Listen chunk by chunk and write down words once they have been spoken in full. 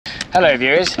Hello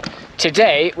viewers,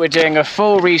 today we're doing a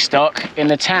full restock in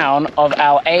the town of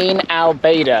Al Ain Al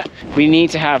Baida. We need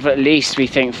to have at least, we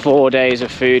think, 4 days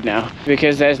of food now,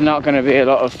 because there's not going to be a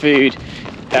lot of food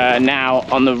now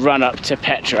on the run up to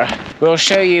Petra. We'll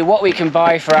show you what we can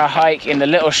buy for our hike in the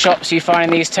little shops you find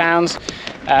in these towns.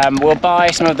 We'll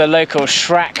buy some of the local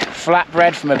shrak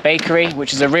flatbread from a bakery,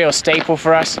 which is a real staple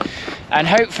for us, and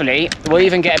hopefully we'll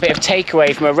even get a bit of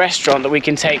takeaway from a restaurant that we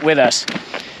can take with us.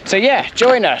 So yeah,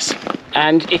 join us.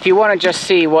 And if you want to just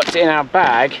see what's in our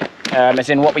bag, as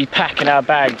in what we pack in our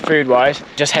bag food-wise,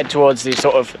 just head towards the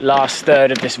sort of last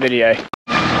third of this video.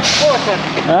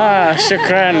 Ah,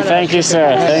 shukran. Thank you,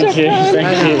 sir. Thank you.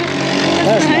 Thank you.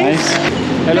 That's nice.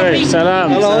 Hello.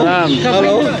 Salam. Hello. Salam.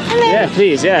 Hello. Yeah,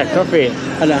 please. Yeah, coffee.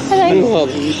 Hello.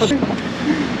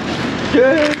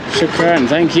 Shukran.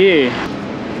 Thank you.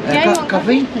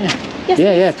 Coffee?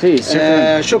 Yeah, please.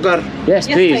 Shukran. Sugar. Yes,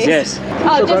 please. Yes.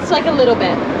 Oh, just like a little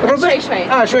bit. Straight.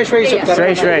 Ah, straight. Straight.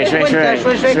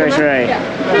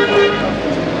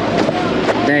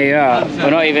 There you are. We're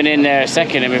not even in there a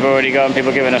second and we've already got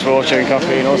people giving us water and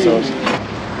coffee and all sorts.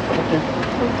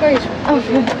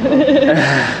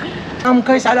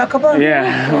 Yeah.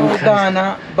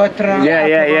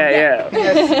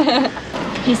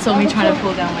 He saw me trying to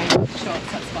pull down my shorts,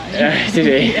 that's why. Did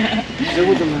he?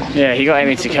 Yeah, he got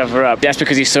Amy to cover up. That's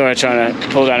because he saw her trying to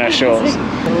pull down her shorts.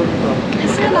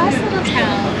 It's a nice little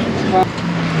town.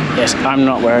 Yes, I'm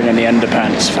not wearing any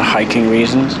underpants for hiking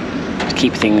reasons. To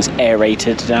keep things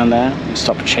aerated down there and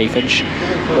stop chafage.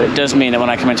 But it does mean that when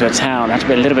I come into a town, I have to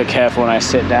be a little bit careful when I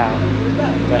sit down.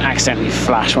 Don't accidentally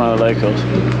flash one of the locals.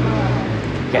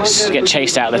 Get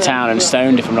chased out of the town and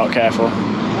stoned if I'm not careful.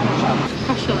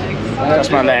 Cross your legs. Cross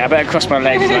my leg. I better cross my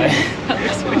legs.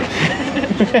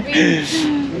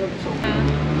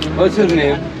 What's your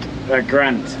name?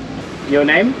 Grant. Your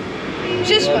name?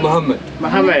 Just Muhammad.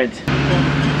 Mohammed. we're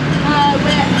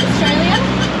Australia?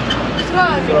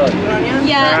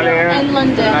 Yeah, Australia. and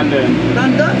London.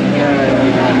 London?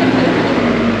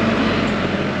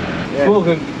 Yeah.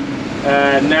 Smoking.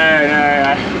 No.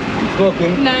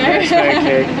 Smoking. No.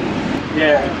 Okay.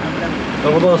 Yeah.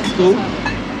 Ramadan too?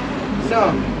 No,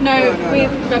 we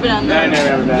rub it on No.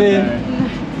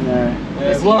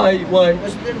 Why?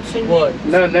 No,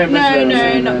 No,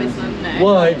 not Muslim, no.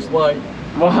 Why? Why?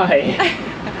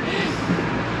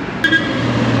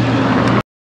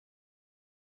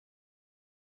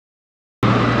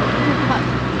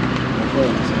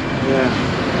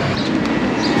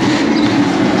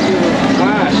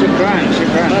 Shukran,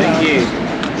 thank you.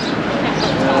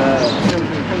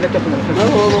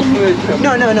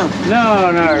 No,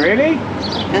 Really?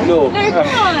 No. No, come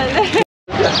on.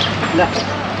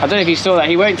 I don't know if you saw that.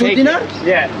 He won't take dinner? it.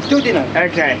 Yeah. 2 dinner.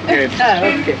 Okay, good.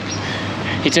 Okay.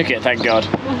 He took it, thank God.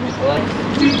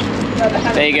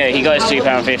 There you go, he got his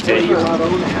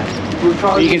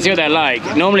 £2.50. You can see what they're like.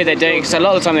 Normally they don't, because a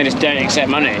lot of the time they just don't accept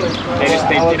money.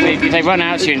 They run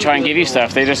out to you and try and give you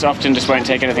stuff. They just often just won't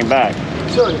take anything back.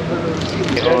 No,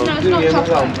 it's not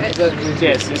chocolate.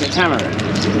 Yes, it's a tamarind.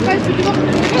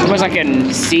 It's almost like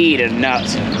a seed and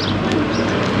nut.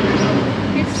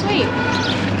 It's sweet.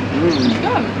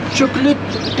 Yum. Chocolate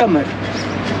tamar.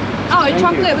 Oh,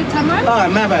 chocolate with tamarind? Ah,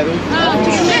 my bad. Oh,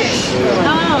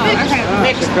 okay.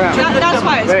 Mixed. That's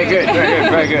why it's Very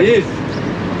good. Yes.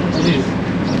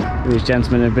 These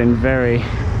gentlemen have been very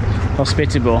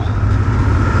hospitable.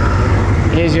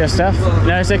 Here's your stuff.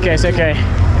 No, it's okay. It's okay.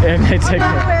 It's okay.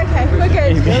 We're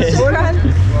good.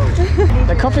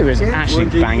 The coffee was actually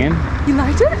banging. You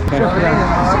liked it?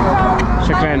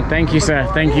 Shukran. Thank you, sir.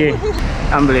 Thank you.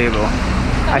 Unbelievable.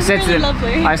 I said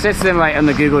to them like on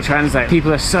the Google Translate,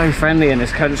 people are so friendly in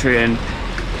this country, and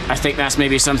I think that's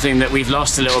maybe something that we've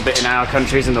lost a little bit in our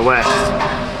countries in the West.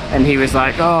 And he was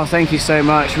like, oh, thank you so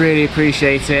much, really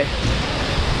appreciate it.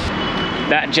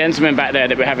 That gentleman back there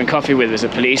that we're having coffee with is a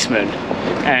policeman,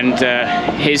 and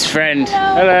his friend,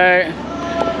 hello.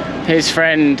 His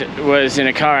friend was in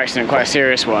a car accident, quite a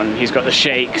serious one. He's got the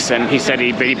shakes, and he said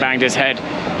he really banged his head.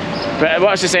 But what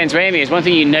I was just saying to Amy is one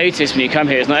thing you notice when you come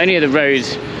here is not only are the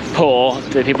roads poor,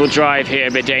 that people drive here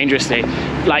a bit dangerously,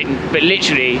 but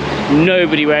literally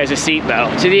nobody wears a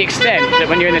seatbelt, to the extent that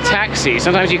when you're in a taxi,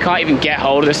 sometimes you can't even get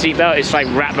hold of the seatbelt. It's like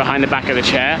wrapped behind the back of the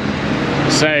chair.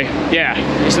 So yeah,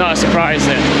 it's not a surprise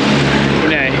that, you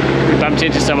know, we bumped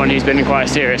into someone who's been in quite a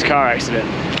serious car accident.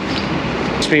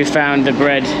 We found the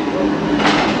bread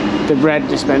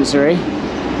dispensary,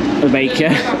 a baker,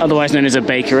 otherwise known as a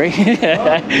bakery.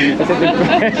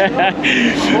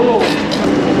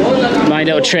 My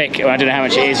little trick, I don't know how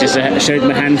much it is, just to show them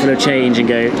a handful of change and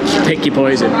go, pick your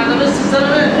poison.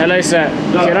 Hello, sir.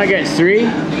 Can I get three?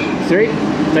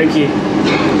 Thank you.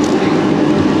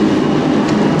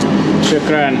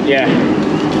 Shukran, yeah.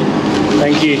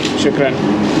 Thank you, shukran.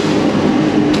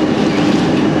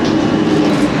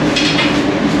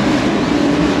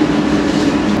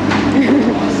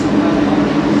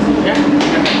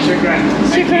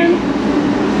 Shukran.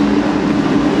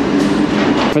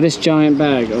 For this giant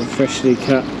bag of freshly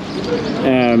cut,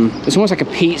 it's almost like a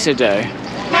pizza dough.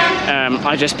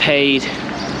 I just paid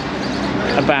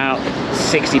about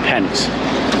 60 pence,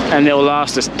 and it'll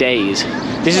last us days.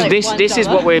 This is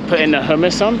what we're putting the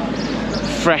hummus on.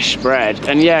 Fresh bread,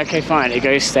 and yeah, okay, fine, it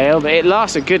goes stale, but it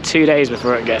lasts a good 2 days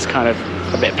before it gets kind of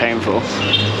a bit painful.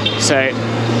 So,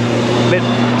 but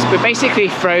basically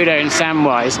Frodo and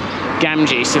Samwise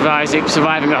Gamgee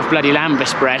surviving off bloody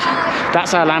lambus bread.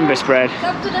 That's our lambus bread.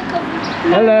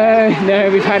 Hello, no,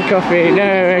 we've had coffee,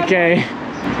 no, okay.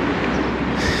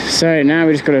 So now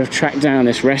we just got to track down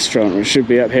this restaurant, which should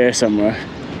be up here somewhere.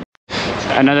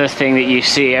 Another thing that you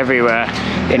see everywhere,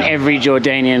 in every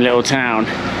Jordanian little town,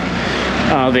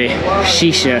 are the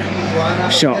shisha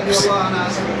shops,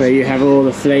 where you have all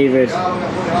the flavoured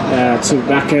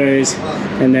tobaccos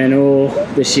and then all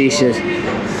the shishas.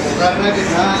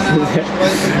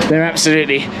 they're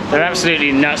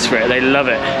absolutely nuts for it. They love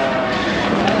it.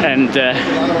 And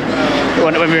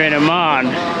when we were in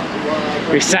Oman,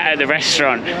 we sat at the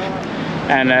restaurant,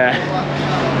 and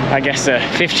I guess a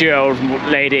 50-year-old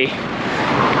lady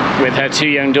with her 2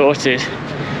 young daughters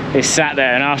is sat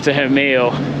there, and after her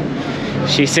meal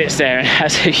she sits there and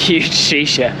has a huge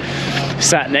shisha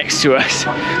sat next to us,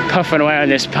 puffing away on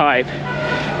this pipe,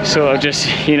 sort of just,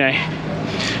 you know,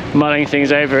 mulling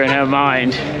things over in her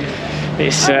mind.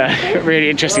 It's a really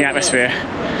interesting atmosphere.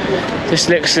 This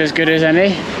looks as good as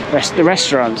any. The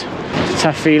restaurant,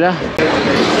 Tafila.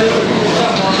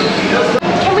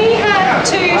 Can we have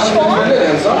 2 shawarma?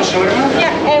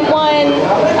 Yeah, and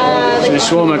 1... so the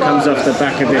shawarma comes off the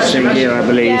back of this thing here, I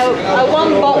believe. Yeah,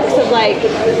 1 box of like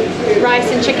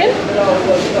rice and chicken.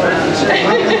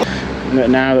 But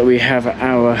now that we have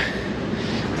our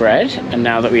bread, and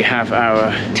now that we have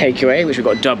our takeaway, which we've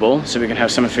got double, so we can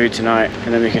have some food tonight,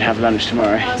 and then we can have lunch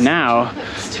tomorrow. Now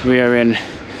we are in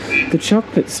the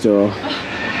chocolate store.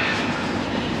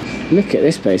 Look at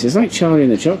this place. It's like Charlie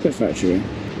and the Chocolate Factory.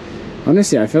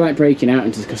 Honestly, I feel like breaking out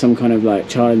into some kind of like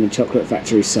Charlie and the Chocolate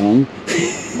Factory song.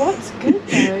 What's good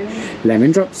though?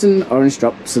 Lemon drops and orange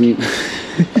drops and...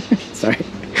 Sorry.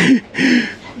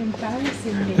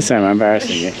 Embarrassing me. So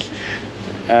embarrassing you.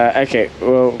 Okay,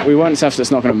 well, we want stuff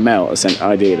that's not going to melt,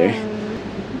 ideally.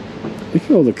 Look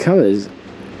at all the colours.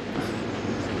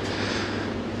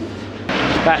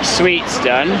 That sweet's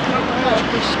done,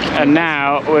 and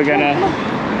now we're gonna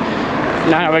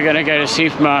go to the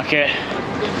supermarket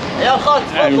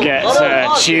and get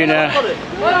tuna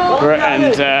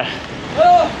and a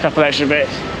couple extra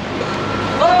bits.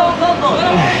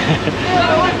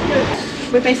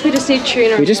 We basically just need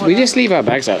tuna. We just leave our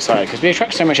bags outside because we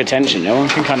attract so much attention. No one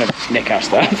can kind of nick our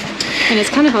stuff. And it's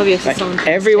kind of obvious that someone.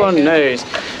 Everyone knows,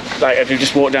 like if you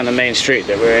just walk down the main street,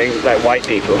 that we're like white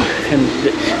people, and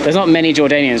there's not many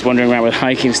Jordanians wandering around with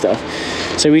hiking stuff.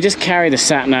 So we just carry the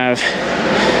sat nav,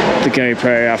 the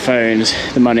GoPro, our phones,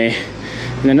 the money,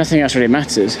 and then nothing else really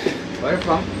matters. Where are you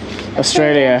from?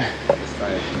 Australia.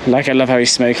 Like, I love how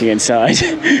he's smoking inside.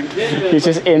 He's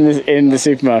just in the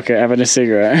supermarket having a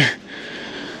cigarette.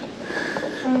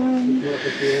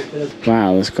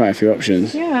 Wow, there's quite a few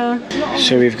options. Yeah.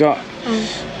 So we've got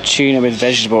tuna with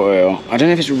vegetable oil. I don't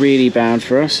know if it's really bad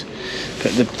for us,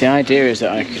 but the idea is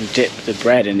that I can dip the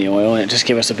bread in the oil and it just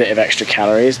gives us a bit of extra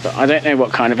calories, but I don't know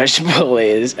what kind of vegetable it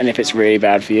is and if it's really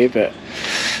bad for you, but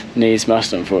needs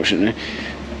must, unfortunately.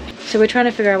 So we're trying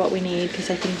to figure out what we need, because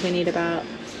I think we need about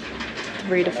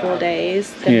 3 to 4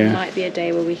 days. There might be a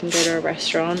day where we can go to a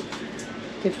restaurant.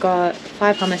 We've got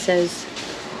 5 hummuses,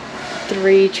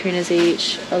 3 tunas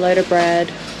each, a load of bread.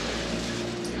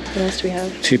 What else do we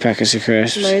have? 2 packets of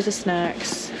crisps. Loads of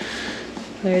snacks.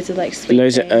 Loads of like sweet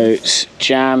Loads things. of oats.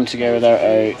 Jam to go with our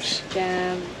oats.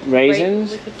 Jam.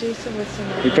 Raisins. We could do some with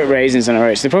some. We put raisins on our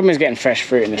oats. The problem is getting fresh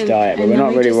fruit in this diet, but we're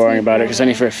not really worrying about it because it's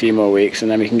only for a few more weeks, and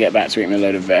then we can get back to eating a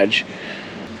load of veg.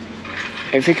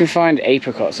 If we can find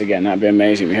apricots again, that'd be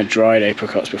amazing. We had dried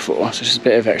apricots before, so just a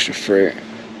bit of extra fruit,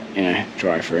 you know,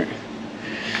 dry fruit.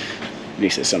 At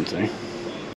least it's something.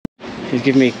 He's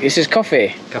giving me, this is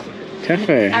coffee. Coffee.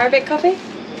 Arabic coffee?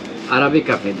 Arabic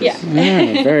coffee. Yeah. Oh,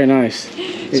 yellow.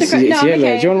 It's yellow.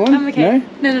 Okay. Do you want one? I'm okay.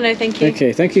 No? No, thank you.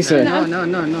 Okay, thank you, sir. No.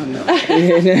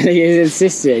 He's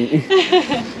insisting.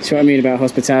 That's what I mean about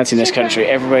hospitality in this country.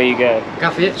 Everywhere you go.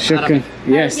 Coffee. Shukran.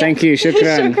 Yes, thank you.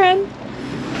 Shukran. Shukran.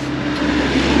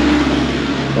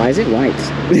 Why is it white?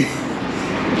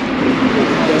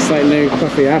 That's like no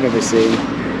coffee I've ever seen.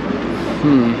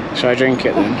 Should I drink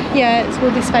it then? Yeah, it's all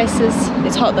these spices.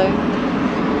 It's hot though.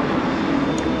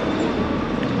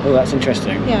 Oh, that's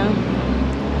interesting. Yeah.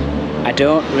 I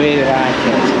don't really like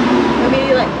it.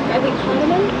 Maybe like, I think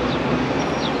cardamom?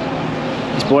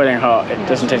 It's boiling hot. It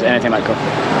doesn't taste anything like coffee.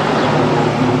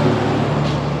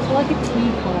 It's like a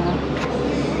tea colour.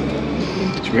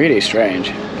 It's really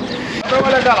strange.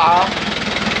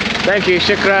 Thank you,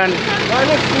 shukran.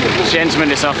 The gentleman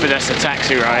just offered us a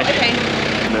taxi ride. Okay.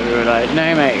 But we were like,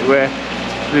 no mate,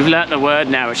 we've learnt the word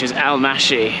now, which is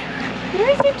al-mashi,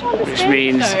 which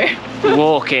means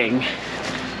walking.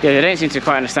 Yeah, they don't seem to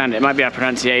quite understand it. It might be our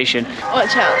pronunciation.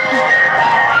 Watch out.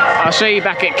 I'll show you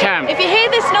back at camp. If you hear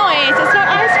this noise, it's not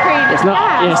ice cream, it's not,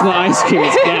 gas. yeah, it's not ice cream,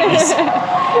 it's gas.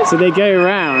 So they go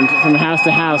around from house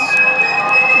to house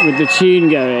with the tune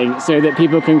going so that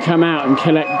people can come out and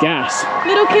collect gas.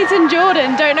 Little kids in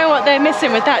Jordan don't know what they're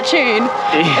missing with that tune.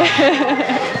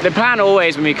 The plan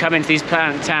always when we come into these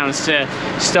towns to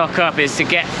stock up is to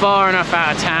get far enough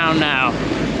out of town now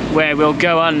where we'll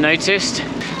go unnoticed.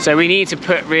 So we need to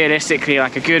put realistically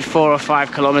like a good 4 or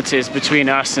 5 kilometers between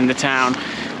us and the town,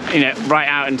 you know, right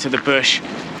out into the bush.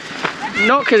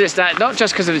 Not just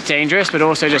because it's dangerous, but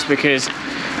also just because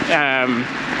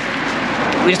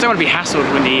we just don't want to be hassled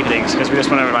in the evenings, because we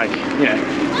just want to, like, you know,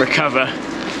 recover.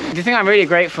 The thing I'm really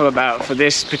grateful about for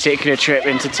this particular trip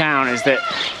into town is that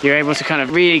you're able to kind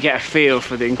of really get a feel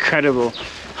for the incredible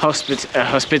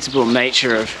hospitable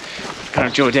nature of kind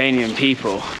of Jordanian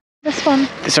people. This one.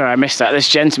 Sorry, I missed that. This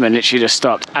gentleman literally just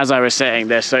stopped. As I was saying,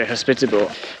 they're so hospitable.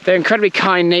 They're incredibly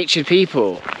kind-natured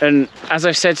people. And as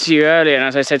I've said to you earlier, and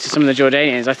as I said to some of the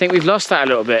Jordanians, I think we've lost that a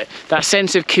little bit. That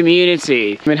sense of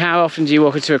community. I mean, how often do you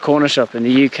walk into a corner shop in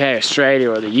the UK,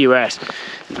 Australia, or the US,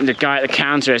 and the guy at the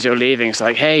counter as you're leaving is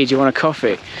like, hey, do you want a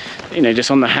coffee? You know, just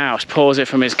on the house, pours it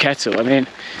from his kettle. I mean,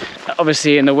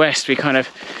 obviously in the West, we kind of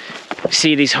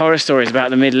see these horror stories about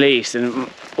the Middle East, and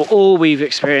all we've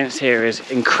experienced here is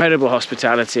incredible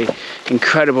hospitality,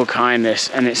 incredible kindness,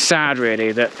 and it's sad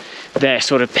really that they're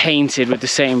sort of painted with the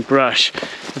same brush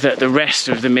that the rest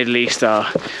of the Middle East are,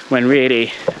 when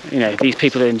really, you know, these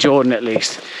people in Jordan at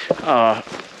least are,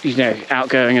 you know,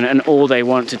 outgoing, and all they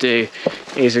want to do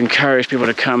is encourage people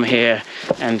to come here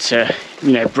and to,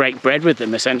 you know, break bread with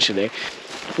them essentially.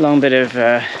 Long bit of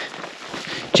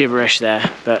gibberish there,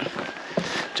 but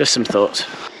just some thoughts.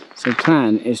 So the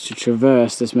plan is to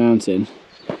traverse this mountain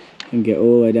and get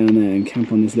all the way down there and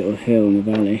camp on this little hill in the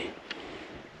valley.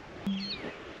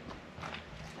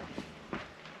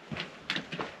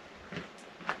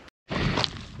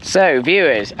 So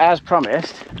viewers, as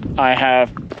promised, I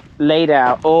have laid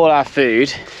out all our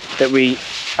food that we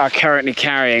are currently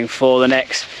carrying for the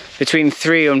next between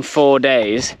 3 and 4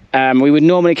 days. We would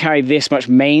normally carry this much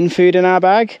main food in our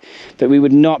bag, but we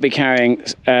would not be carrying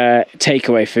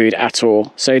takeaway food at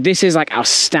all. So this is like our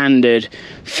standard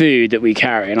food that we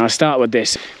carry, and I'll start with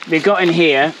this. We've got in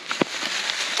here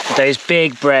those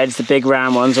big breads, the big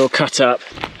round ones, all cut up,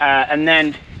 and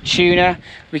then tuna.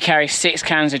 We carry 6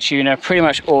 cans of tuna pretty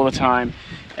much all the time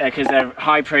because they're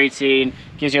high protein,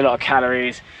 gives you a lot of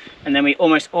calories. And then we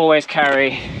almost always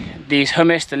carry these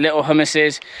hummus, the little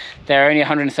hummuses. They're only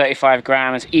 135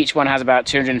 grams. Each one has about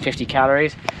 250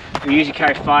 calories. We usually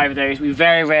carry 5 of those. We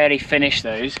very rarely finish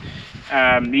those.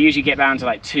 We usually get down to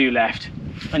like 2 left.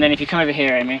 And then if you come over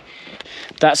here, Amy,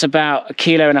 that's about 1.5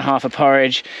 kilos of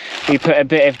porridge. We put a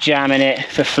bit of jam in it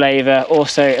for flavor,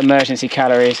 also emergency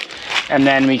calories. And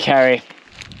then we carry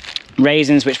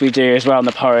raisins, which we do as well in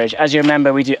the porridge. As you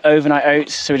remember, we do overnight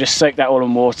oats, so we just soak that all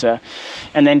in water.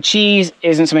 And then cheese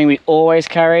isn't something we always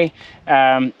carry,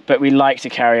 but we like to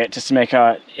carry it just to make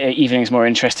our evenings more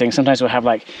interesting. Sometimes we'll have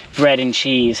like bread and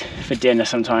cheese for dinner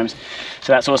sometimes,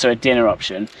 so that's also a dinner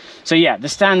option. So yeah, the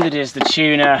standard is the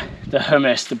tuna, the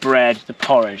hummus, the bread, the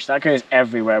porridge. That goes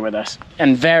everywhere with us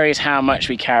and varies how much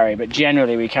we carry, but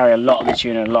generally we carry a lot of the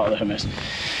tuna and a lot of the hummus.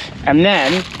 And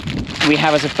then we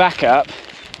have as a backup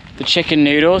the chicken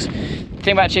noodles. The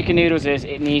thing about chicken noodles is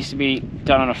it needs to be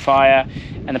done on a fire,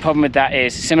 and the problem with that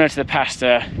is, similar to the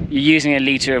pasta, you're using 1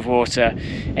 litre of water,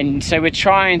 and so we're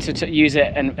trying to use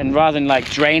it, and rather than like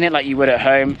drain it like you would at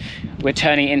home, we're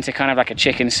turning it into kind of like a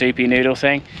chicken soupy noodle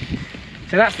thing.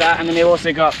 So that's that, and then we've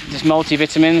also got just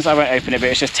multivitamins. I won't open it,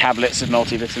 but it's just tablets of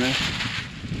multivitamins.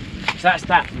 So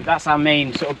that's our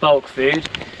main sort of bulk food.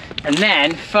 And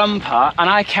then, fun part, and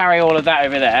I carry all of that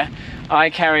over there. I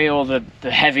carry all the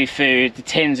heavy food, the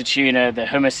tins of tuna, the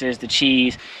hummuses, the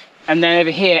cheese. And then over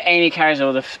here, Amy carries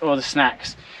all the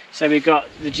snacks. So we've got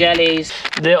the jellies,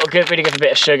 really good for a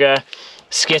bit of sugar.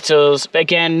 Skittles, but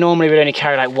again, normally we'd only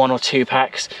carry like 1 or 2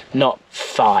 packs, not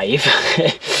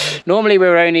 5. Normally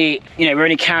we're only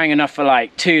carrying enough for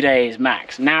like 2 days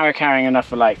max. Now we're carrying enough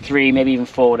for like 3, maybe even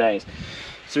 4 days.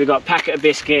 So we've got a packet of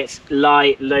biscuits,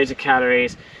 light, loads of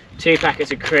calories, 2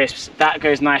 packets of crisps. That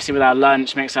goes nicely with our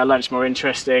lunch, makes our lunch more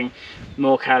interesting,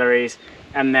 more calories.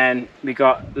 And then we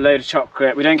got a load of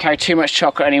chocolate. We don't carry too much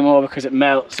chocolate anymore because it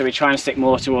melts, so we try and stick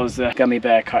more towards the gummy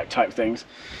bear type things.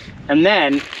 And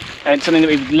then, something that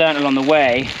we've learned along the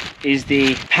way is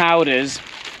the powders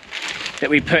that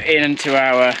we put into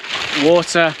our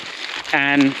water.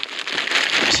 And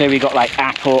so we got like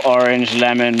apple, orange,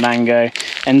 lemon, mango,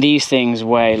 and these things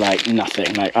weigh like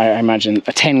nothing. Like I imagine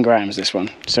 10 grams this one,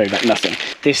 so like nothing.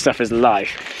 This stuff is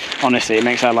life. Honestly, it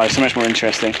makes our life so much more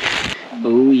interesting.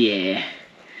 Oh yeah,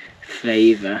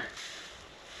 flavour,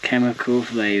 chemical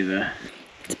flavour.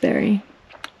 It's berry.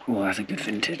 Oh, that's a good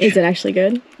vintage. Is it actually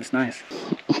good? It's nice.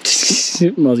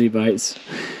 Mozzie bites.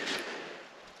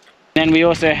 Then we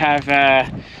also have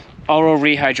oral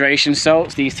rehydration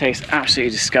salts. These taste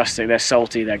absolutely disgusting. They're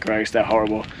salty, they're gross, they're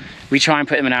horrible. We try and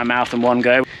put them in our mouth in one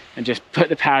go and just put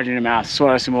the powder in your mouth,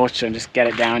 swallow some water and just get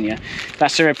it down you.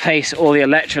 That's to replace all the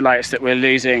electrolytes that we're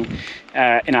losing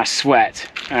in our sweat.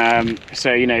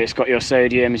 So, you know, it's got your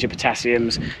sodiums, your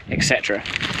potassiums, etc.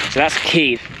 So that's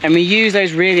key. And we use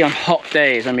those really on hot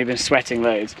days when we've been sweating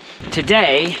loads.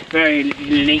 Today, very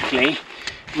uniquely,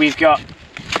 we've got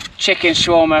chicken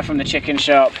shawarma from the chicken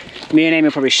shop. Me and Amy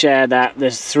will probably share that.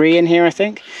 There's 3 in here, I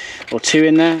think, or 2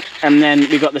 in there. And then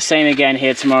we've got the same again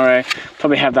here tomorrow.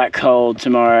 Probably have that cold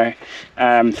tomorrow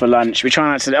for lunch. We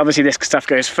try not to, obviously this stuff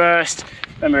goes first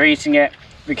when we're eating it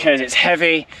because it's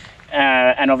heavy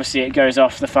and obviously it goes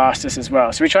off the fastest as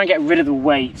well. So we try and get rid of the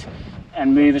weight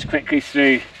and move as quickly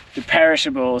through the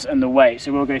perishables and the weight.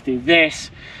 So we'll go through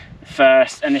this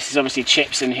first, and this is obviously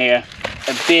chips in here,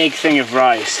 a big thing of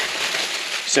rice.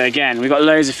 So again, we've got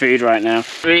loads of food right now.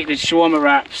 We'll eat the shawarma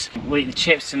wraps, we'll eat the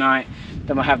chips tonight,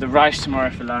 then we'll have the rice tomorrow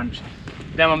for lunch.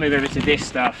 Then we'll move over to this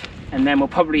stuff, and then we'll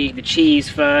probably eat the cheese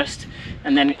first.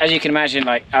 And then, as you can imagine,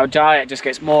 like our diet just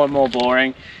gets more and more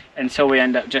boring until we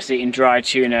end up just eating dry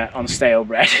tuna on stale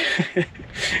bread.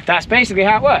 That's basically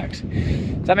how it works.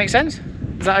 Does that make sense?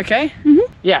 Is that okay?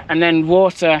 Mm-hmm. Yeah, and then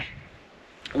water,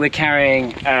 we're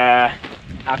carrying our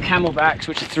Camelbacks,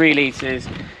 which are 3 litres.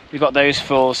 We've got those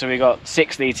full, so we've got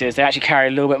 6 litres. They actually carry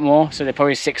a little bit more, so they're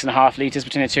probably 6.5 litres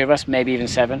between the 2 of us, maybe even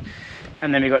 7.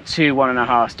 And then we've got 2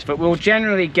 1.5. But we'll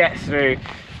generally get through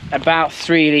about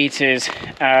 3 litres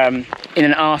in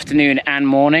an afternoon and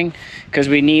morning, because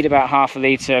we need about half a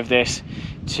litre of this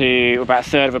to about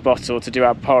 1/3 of a bottle to do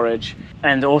our porridge.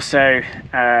 And also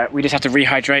we just have to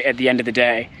rehydrate at the end of the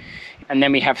day. And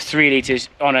then we have 3 litres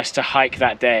on us to hike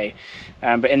that day.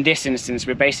 But in this instance,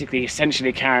 we're basically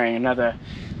essentially carrying another,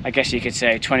 I guess you could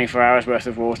say, 24 hours worth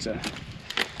of water.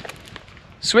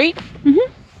 Sweet? Mm-hmm.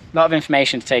 A lot of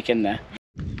information to take in there.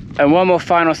 And one more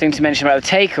final thing to mention about the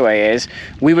takeaway is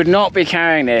we would not be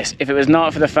carrying this if it was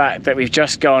not for the fact that we've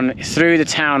just gone through the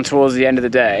town towards the end of the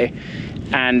day,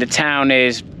 and the town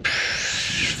is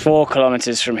 4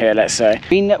 kilometers from here, let's say.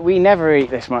 We never eat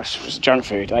this much junk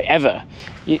food, like ever.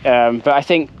 But I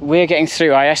think we're getting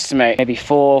through, I estimate, maybe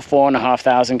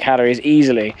 4,500 calories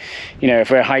easily. You know,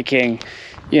 if we're hiking,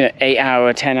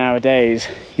 8-hour, 10-hour days,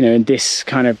 in this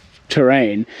kind of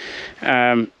terrain.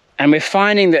 And we're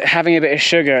finding that having a bit of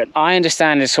sugar, I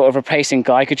understand, is sort of replacing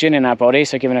glycogen in our body,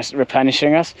 so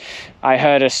replenishing us. I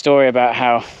heard a story about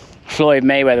how Floyd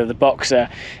Mayweather, the boxer,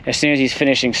 as soon as he's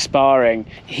finishing sparring,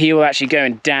 he will actually go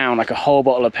and down like a whole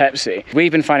bottle of Pepsi.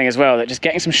 We've been finding as well that just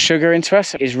getting some sugar into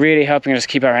us is really helping us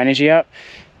keep our energy up,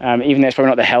 even though it's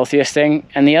probably not the healthiest thing.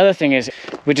 And the other thing is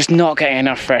we're just not getting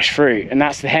enough fresh fruit, and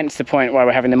that's hence the point why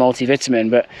we're having the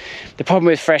multivitamin. But the problem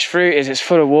with fresh fruit is it's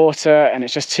full of water and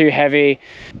it's just too heavy.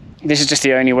 This is just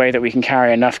the only way that we can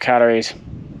carry enough calories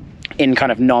in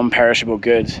kind of non-perishable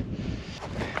goods.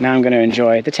 Now I'm going to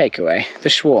enjoy the takeaway, the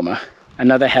shawarma,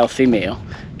 another healthy meal,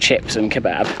 chips and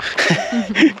kebab.